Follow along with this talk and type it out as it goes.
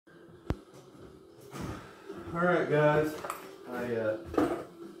Alright guys, I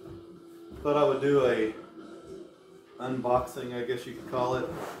thought I would do a unboxing, I guess you could call it,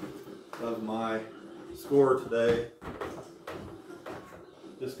 of my score today.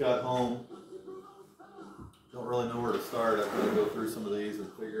 Just got home. Don't really know where to start. I've got to go through some of these and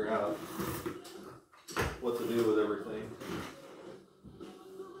figure out what to do with everything.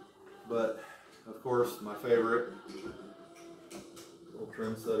 But, of course, my favorite, little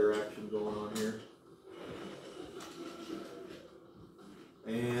trendsetter action going on here.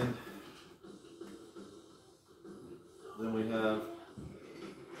 And then we have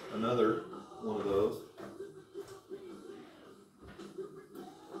another one of those.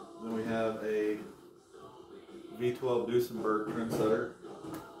 Then we have a V12 Duesenberg trendsetter,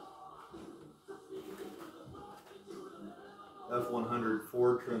 F100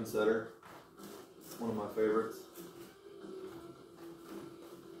 Ford trendsetter, one of my favorites.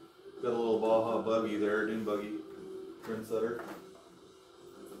 Got a little Baja buggy there, dune buggy trendsetter.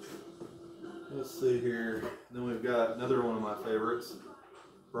 Let's see here. Then we've got another one of my favorites,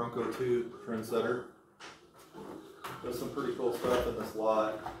 Bronco 2 trendsetter. There's some pretty cool stuff in this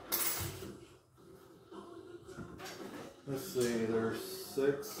lot. Let's see, there's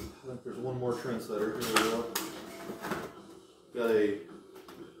 6. I think there's one more trendsetter. Here we go. Got a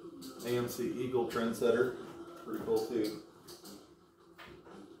AMC Eagle trendsetter. Pretty cool too.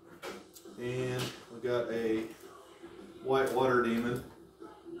 And we got a White Water Demon.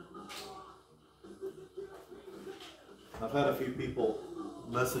 I've had a few people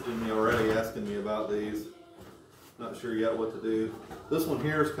messaging me already asking me about these. Not sure yet what to do. This one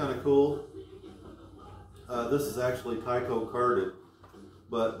here is kind of cool. This is actually Tyco carded,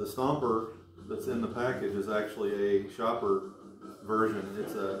 but the Stomper that's in the package is actually a shopper version.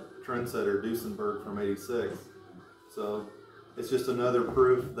 It's a trendsetter Duesenberg from '86. So it's just another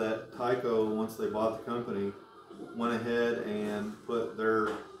proof that Tyco, once they bought the company, went ahead and put their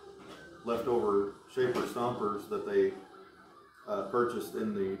leftover shaper Stompers that they purchased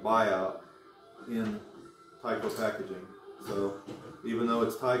in the buyout in Tyco packaging. So even though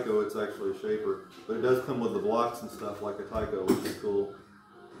it's Tyco, it's actually a shaper. But it does come with the blocks and stuff like a Tyco, which is cool.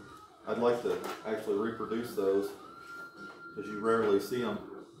 I'd like to actually reproduce those because you rarely see them.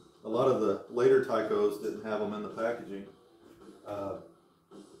 A lot of the later Tycos didn't have them in the packaging. I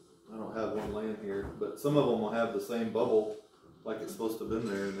don't have one laying here, but some of them will have the same bubble like it's supposed to have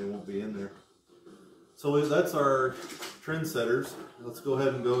been there, and they won't be in there. So that's our trendsetters. Let's go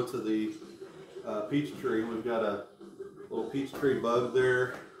ahead and go to the peach tree. We've got a little peach tree bug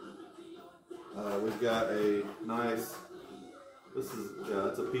there. We've got a nice, it's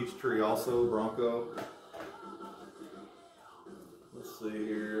a peach tree also, Bronco. Let's see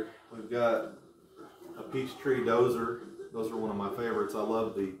here. We've got a peach tree dozer. Those are one of my favorites. I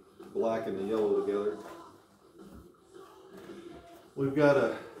love the black and the yellow together. We've got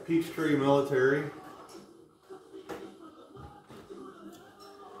a peach tree military.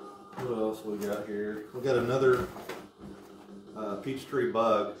 What else we got here? We got another peach tree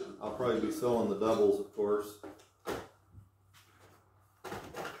bug. I'll probably be selling the doubles, of course.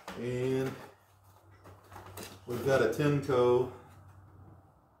 And we've got a Tenco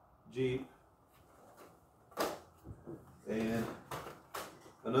Jeep and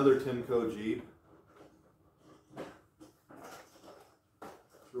another Tenco Jeep. It's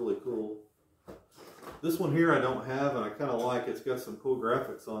really cool. This one here I don't have, and I kind of like. It's got some cool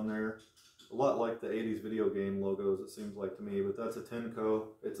graphics on there. A lot like the 80s video game logos, it seems like to me. But that's a Tenco.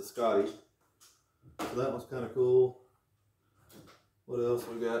 It's a Scotty. So that one's kind of cool. What else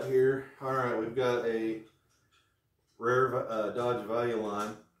we got here? Alright, we've got a rare Dodge Value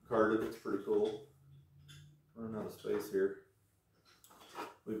Line carded. It's pretty cool. Running out of space here.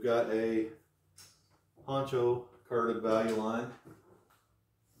 We've got a Honcho carded Value Line.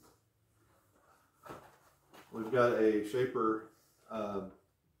 We've got a shaper, well,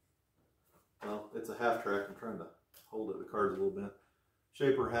 it's a half track. I'm trying to hold it, the card's a little bent.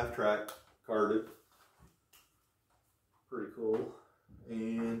 Shaper half track carded. Pretty cool.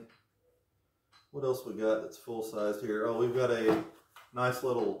 And what else we got that's full sized here? Oh, we've got a nice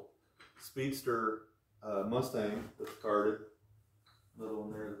little speedster Mustang that's carded. Little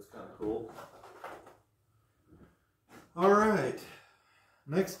one there that's kind of cool. All right.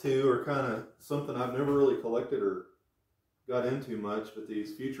 Next two are kind of something I've never really collected or got into much, but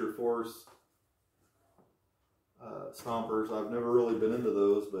these Future Force Stompers, I've never really been into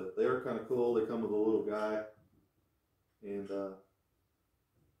those, but they're kind of cool. They come with a little guy, and they're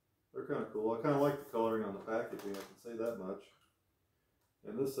kind of cool. I kind of like the coloring on the packaging, I can say that much.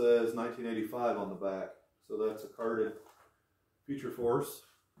 And this says 1985 on the back, so that's a carded Future Force.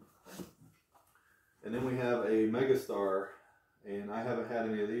 And then we have a Megastar, and I haven't had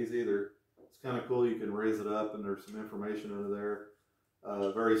any of these either. It's kind of cool. You can raise it up, and there's some information under there.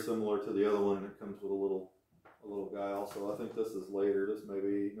 Very similar to the other one, and it comes with a little guy also. I think this is later. This may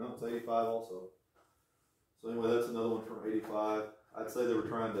be, no, it's 85 also. So anyway, that's another one from 85. I'd say they were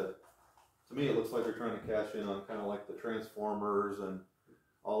trying to me it looks like they're trying to cash in on kind of like the Transformers and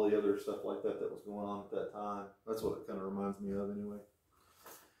all the other stuff like that was going on at that time. That's what it kind of reminds me of anyway.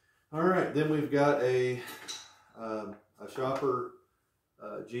 All right, then we've got a shopper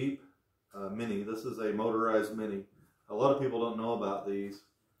Jeep Mini. This is a motorized Mini. A lot of people don't know about these.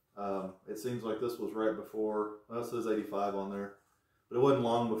 It seems like this was right before, well, it says 85 on there, but it wasn't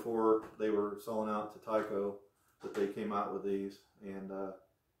long before they were selling out to Tyco that they came out with these. And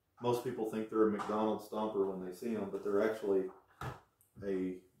most people think they're a McDonald's Stomper when they see them, but they're actually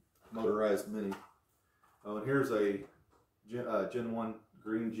a motorized Mini. Oh, and here's a Gen 1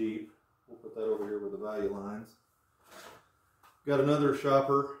 green Jeep. We'll put that over here with the value lines. Got another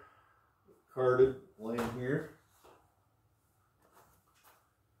shopper carded laying here.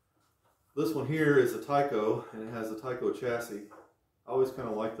 This one here is a Tyco, and it has a Tyco chassis. I always kind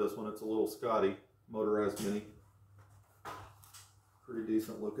of like this one. It's a little Scotty motorized Mini. Pretty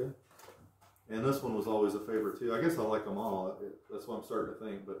decent looking. And this one was always a favorite too. I guess I like them all. That's what I'm starting to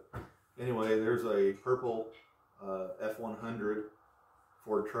think. But anyway, there's a purple F100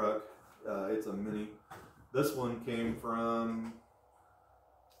 Ford truck. It's a Mini. This one came from,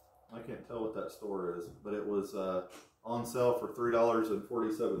 I can't tell what that store is, but it was on sale for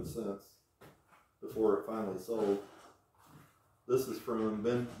 $3.47 before it finally sold. This is from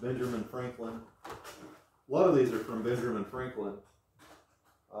Benjamin Franklin. A lot of these are from Benjamin Franklin.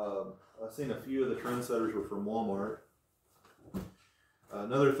 I've seen a few of the trendsetters were from Walmart.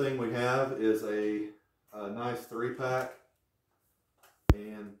 Another thing we have is a nice 3-pack,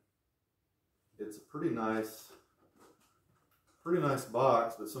 and it's a pretty nice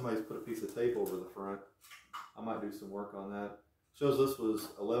box, but somebody's put a piece of tape over the front. I might do some work on that. Shows this was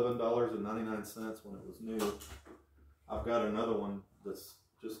 $11.99 when it was new. I've got another one that's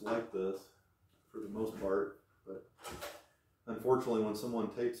just like this for the most part, but unfortunately, when someone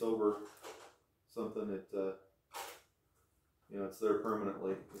tapes over something, it's there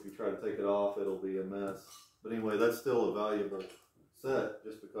permanently. If you try to take it off, it'll be a mess. But anyway, that's still a valuable set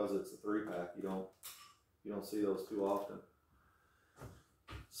just because it's a 3-pack. You don't see those too often.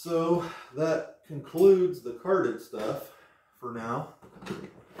 So that concludes the carded stuff for now,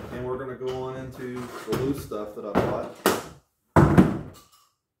 and we're going to go on into the loose stuff that I bought.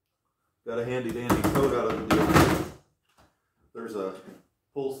 Got a handy dandy coat out of the deal. There's a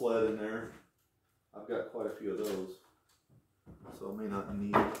pull sled in there. I've got quite a few of those, so I may not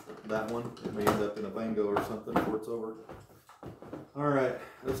need that one. It may end up in a bingo or something before it's over. All right,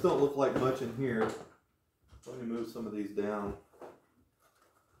 this don't look like much in here. Let me move some of these down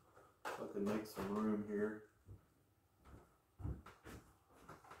so I can make some room here.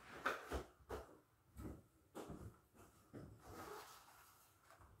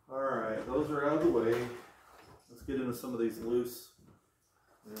 All right, those are out of the way. Let's get into some of these loose.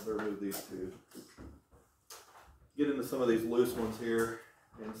 I better move these two. Get into some of these loose ones here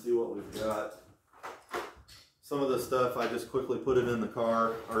and see what we've got. Some of the stuff I just quickly put it in the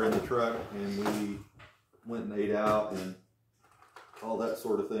car or in the truck, and we went and ate out and all that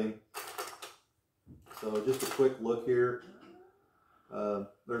sort of thing. So just a quick look here.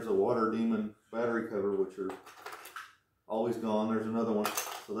 There's a Water Demon battery cover, which are always gone. There's another one,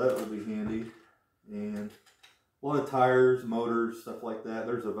 so that would be handy. And a lot of tires, motors, stuff like that.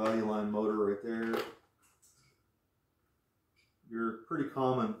 There's a Value Line motor right there. Your pretty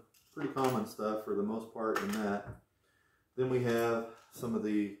common stuff for the most part in that. Then we have some of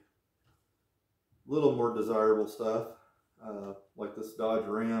the little more desirable stuff, like this Dodge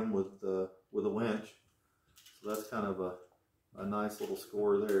Ram with a winch. So that's kind of a nice little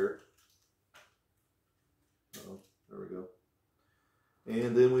score there. There we go.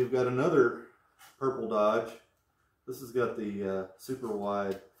 And then we've got another purple Dodge. This has got the super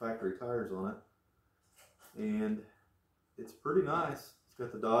wide factory tires on it, and it's pretty nice. It's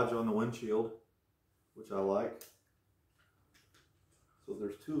got the Dodge on the windshield, which I like. So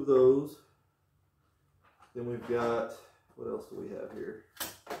there's two of those. Then we've got, what else do we have here?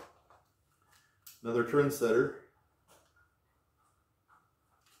 Another trendsetter.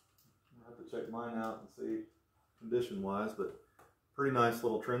 I'll have to check mine out and see condition wise, but pretty nice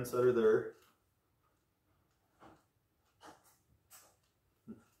little trendsetter there.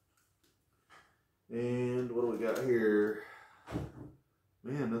 And what do we got here?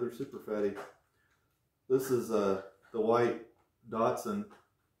 Man, another super fatty. This is the white Datsun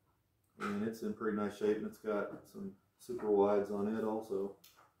and it's in pretty nice shape, and it's got some super wides on it also.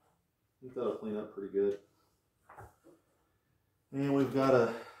 I think that'll clean up pretty good. And we've got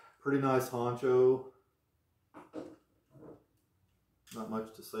a pretty nice honcho. Not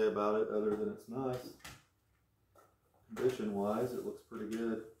much to say about it other than it's nice. Condition wise, it looks pretty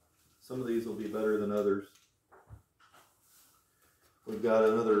good. Some of these will be better than others. We've got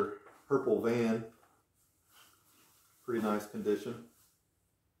another purple van. Pretty nice condition.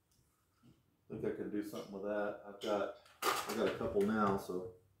 I think I could do something with that. I got a couple now, so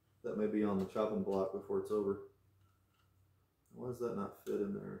that may be on the chopping block before it's over. Why does that not fit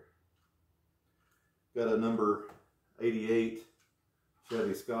in there? Got a number 88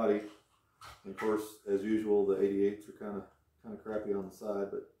 Chevy Scotty. And of course, as usual, the 88s are kind of crappy on the side,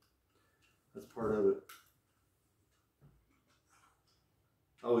 but that's part of it.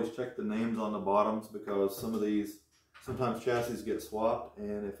 I always check the names on the bottoms because some of these, sometimes chassis get swapped,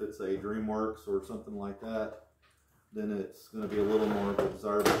 and if it's a DreamWorks or something like that, then it's going to be a little more of a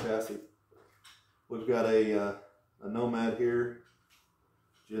desirable chassis. We've got a Nomad here,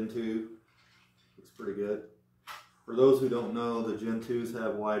 Gen 2. Looks pretty good. For those who don't know, the Gen 2s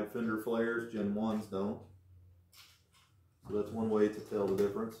have wide fender flares, Gen 1s don't. So that's one way to tell the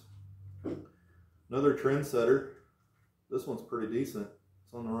difference. Another trendsetter. This one's pretty decent.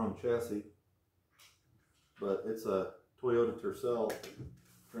 It's on the wrong chassis, but it's a Toyota Tercel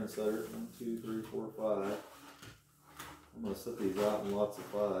trendsetter. 1, 2, 3, 4, 5. I'm going to set these out in lots of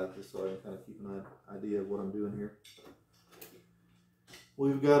 5 just so I can kind of keep an idea of what I'm doing here.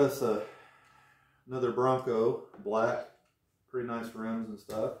 We've got us another Bronco, black, pretty nice rims and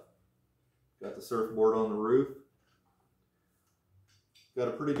stuff. Got the surfboard on the roof. Got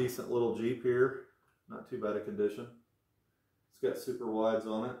a pretty decent little Jeep here, not too bad a condition. It's got super wides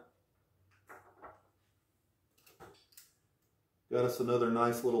on it. Got us another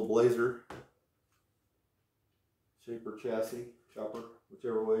nice little Blazer. Shaper chassis, chopper,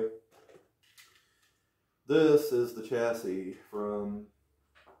 whichever way. This is the chassis from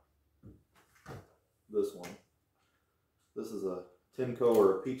this one. This is a Tenco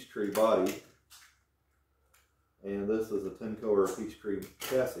or a Peachtree body. And this is a Tenco or a Peachtree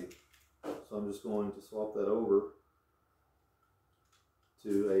chassis. So I'm just going to swap that over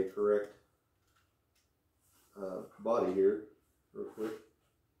to a correct body here real quick.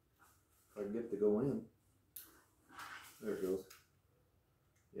 If I can get it to go in. There it goes.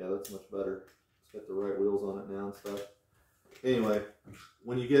 Yeah, that's much better. It's got the right wheels on it now and stuff. Anyway,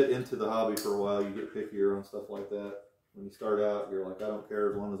 when you get into the hobby for a while, you get pickier on stuff like that. When you start out, you're like, I don't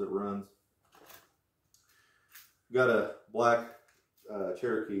care as long as it runs. Got a black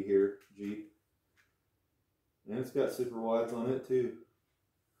Cherokee here, Jeep. And it's got super wides on it too.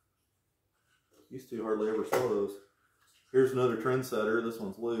 Used to hardly ever saw those. Here's another trendsetter. This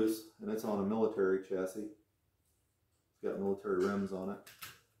one's loose, and it's on a military chassis. It's got military rims on it.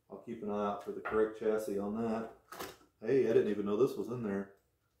 I'll keep an eye out for the correct chassis on that. Hey, I didn't even know this was in there.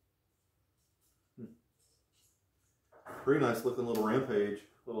 Pretty nice looking little Rampage.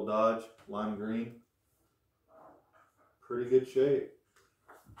 Little Dodge, lime green. Pretty good shape.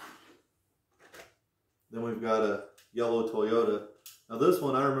 Then we've got a yellow Toyota. Now this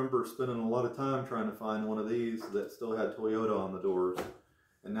one, I remember spending a lot of time trying to find one of these that still had Toyota on the doors.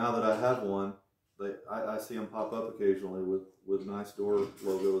 And now that I have one, I see them pop up occasionally with nice door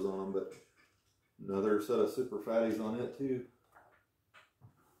logos on them. But another set of super fatties on it too.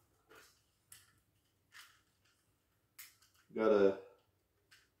 Got a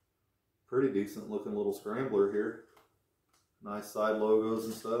pretty decent looking little Scrambler here. Nice side logos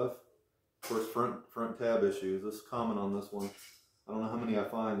and stuff. Of course, front tab issues. This is common on this one. I don't know how many I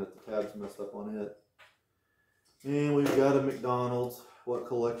find that the tab's messed up on it. And we've got a McDonald's. What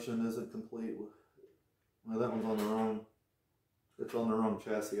collection isn't complete? Well, that one's on the wrong. It's on the wrong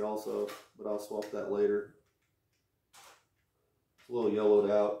chassis also, but I'll swap that later. It's a little yellowed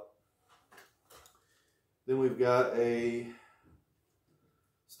out. Then we've got a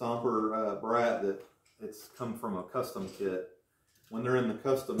Stomper Brat that it's come from a custom kit. When they're in the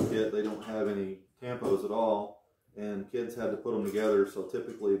custom kit, they don't have any tampos at all, and kids had to put them together, so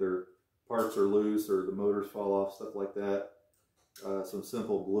typically their parts are loose or the motors fall off, stuff like that. Some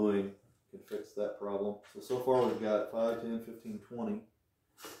simple gluing can fix that problem. So far we've got 5, 10, 15, 20.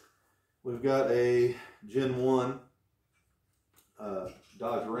 We've got a Gen 1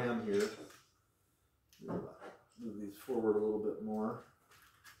 Dodge Ram here. Move these forward a little bit more.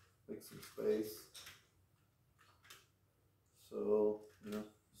 Make some space. So,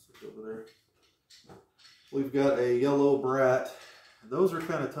 sit over there. We've got a yellow Brat. Those are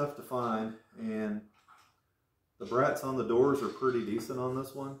kind of tough to find, and the Brats on the doors are pretty decent on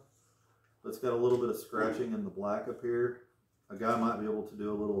this one. It's got a little bit of scratching in the black up here. A guy might be able to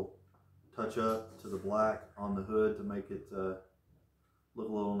do a little touch up to the black on the hood to make it look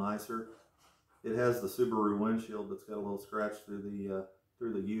a little nicer. It has the Subaru windshield that's got a little scratch through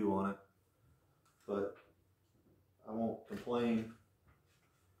the U on it, but I won't complain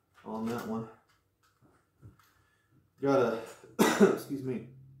on that one. Got a excuse me,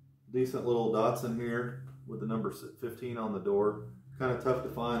 decent little Datsun here with the number 15 on the door. Kind of tough to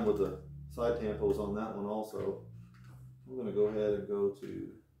find with the side tampos on that one also. I'm going to go ahead and go to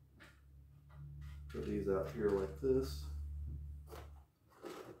put these out here like this.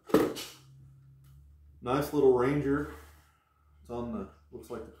 Nice little Ranger. It's on the, looks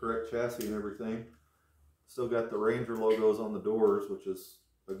like the correct chassis and everything. Still got the Ranger logos on the doors, which is,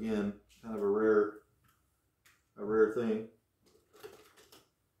 again, kind of a rare thing.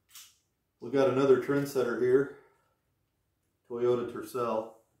 We got another trendsetter here, Toyota Tercel.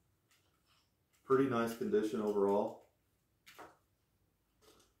 Pretty nice condition overall.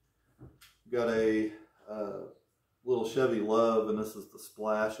 Got a little Chevy Love, and this is the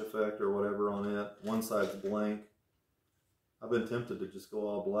splash effect or whatever on it. One side's blank. I've been tempted to just go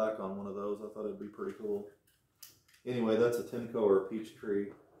all black on one of those. I thought it'd be pretty cool. Anyway, that's a Tenco or a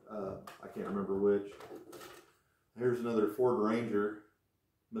Peachtree. I can't remember which. Here's another Ford Ranger,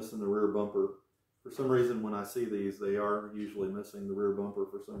 missing the rear bumper. For some reason, when I see these, they are usually missing the rear bumper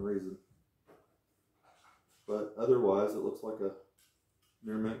for some reason. But otherwise, it looks like a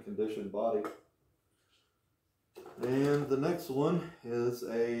near mint condition body. And the next one is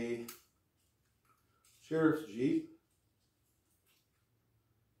a Sheriff's Jeep.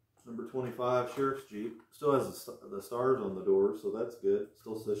 Number 25 Sheriff's Jeep. Still has the stars on the door, so that's good.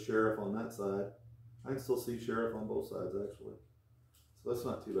 Still says Sheriff on that side. I can still see Sheriff on both sides, actually. So that's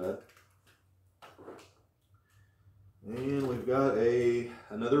not too bad. And we've got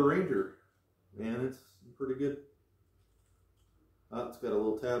another Ranger. And it's pretty good. It's got a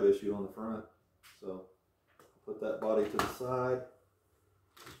little tab issue on the front. So put that body to the side.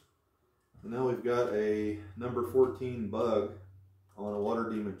 And now we've got a number 14 Bug on a Water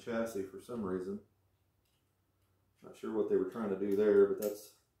Demon chassis for some reason. Not sure what they were trying to do there, but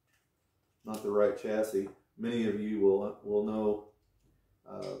that's not the right chassis. Many of you will know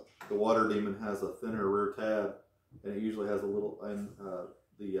the Water Demon has a thinner rear tab, and it usually has a little, and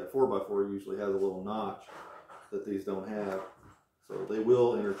the 4x4 usually has a little notch that these don't have. So they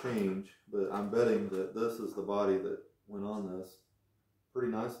will interchange, but I'm betting that this is the body that went on this.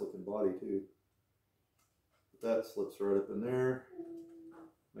 Pretty nice looking body too. That slips right up in there.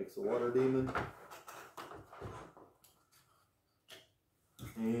 Makes a Water Demon.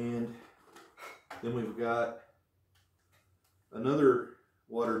 And then we've got another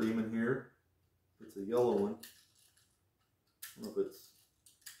Water Demon here. It's a yellow one. I don't know if it's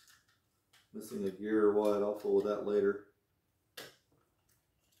missing a gear or what. I'll fool with that later.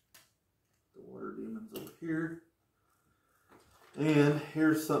 The Water Demon's over here. And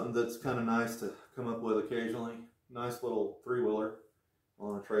here's something that's kind of nice to come up with occasionally. Nice little three-wheeler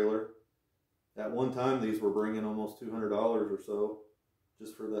on a trailer. At one time, these were bringing almost $200 or so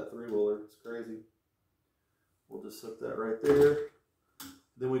just for that three-wheeler. It's crazy. We'll just set that right there.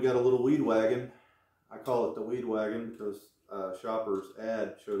 Then we got a little weed wagon. I call it the weed wagon because Shopper's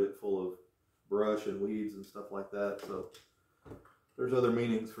ad showed it full of brush and weeds and stuff like that. So there's other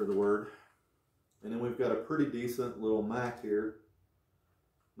meanings for the word. And then we've got a pretty decent little Mac here.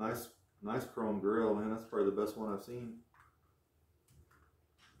 Nice chrome grille, man. That's probably the best one I've seen.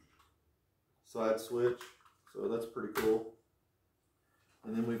 Side switch, so that's pretty cool.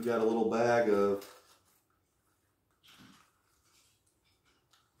 And then we've got a little bag of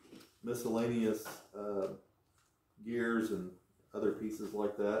miscellaneous gears and other pieces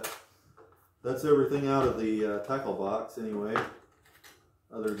like that. That's everything out of the tackle box anyway,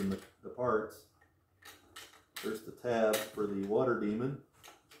 other than the parts. There's the tab for the Water Demon.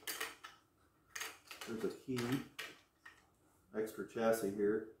 There's a key, extra chassis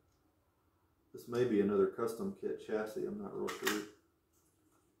here. This may be another custom kit chassis, I'm not real sure.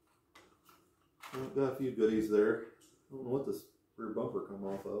 I've got a few goodies there. I don't know what this rear bumper come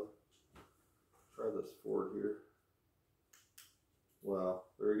off of. Try this Ford here. Wow,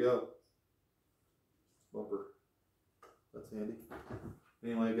 there we go. Bumper. That's handy.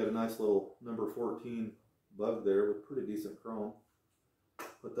 Anyway, I got a nice little number 14 Bug there with pretty decent chrome.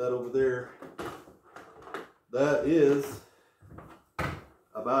 Put that over there. That is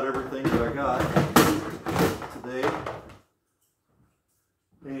about everything that I got today.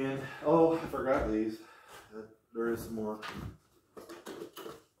 And, oh, I forgot these. There is some more.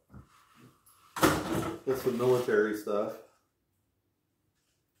 Got some military stuff.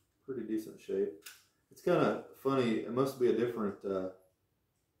 pretty decent shape. It's kind of funny. It must be a different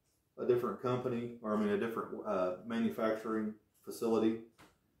company, or I mean a different manufacturing facility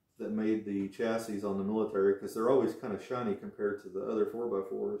that made the chassis on the military, because they're always kind of shiny compared to the other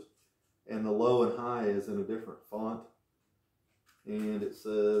 4x4s. And the low and high is in a different font. And it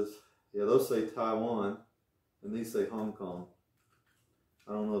says, yeah, those say Taiwan, and these say Hong Kong.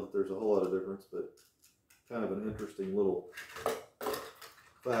 I don't know that there's a whole lot of difference, but kind of an interesting little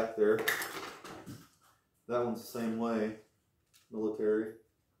fact there. That one's the same way, military.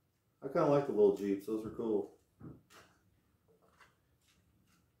 I kind of like the little Jeeps, those are cool.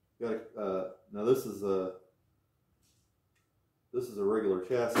 Now this is a regular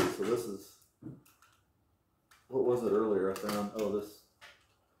chassis, so this is, what was it earlier I found? Oh,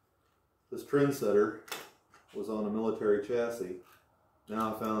 this Trendsetter was on a military chassis.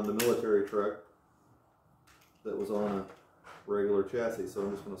 Now I found a military truck that was on a regular chassis, so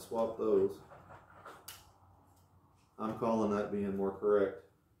I'm just going to swap those. I'm calling that being more correct.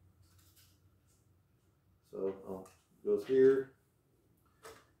 So it goes here.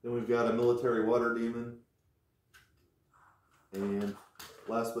 Then we've got a military water demon. And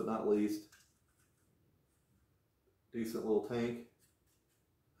last but not least, decent little tank.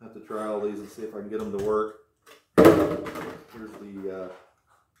 I have to try all these and see if I can get them to work. Here's the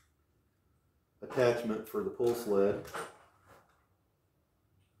attachment for the pull sled.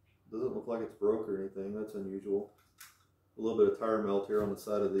 Doesn't look like it's broke or anything. That's unusual. A little bit of tire melt here on the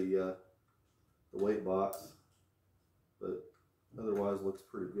side of the weight box, but otherwise looks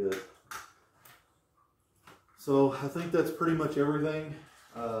pretty good. So I think that's pretty much everything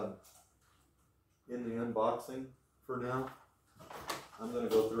in the unboxing for now. I'm going to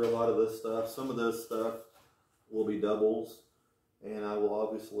go through a lot of this stuff. Some of this stuff will be doubles, and I will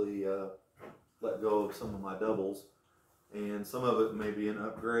obviously let go of some of my doubles, and some of it may be an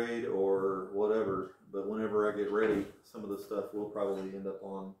upgrade or whatever, but whenever I get ready, some of the stuff will probably end up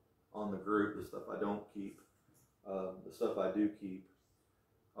on the group. The stuff I don't keep. The stuff I do keep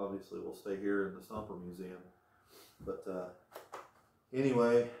obviously will stay here in the Stomper Museum. But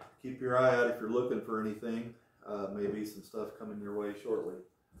anyway, keep your eye out if you're looking for anything. Maybe some stuff coming your way shortly.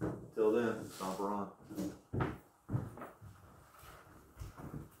 Until then, Stomper on.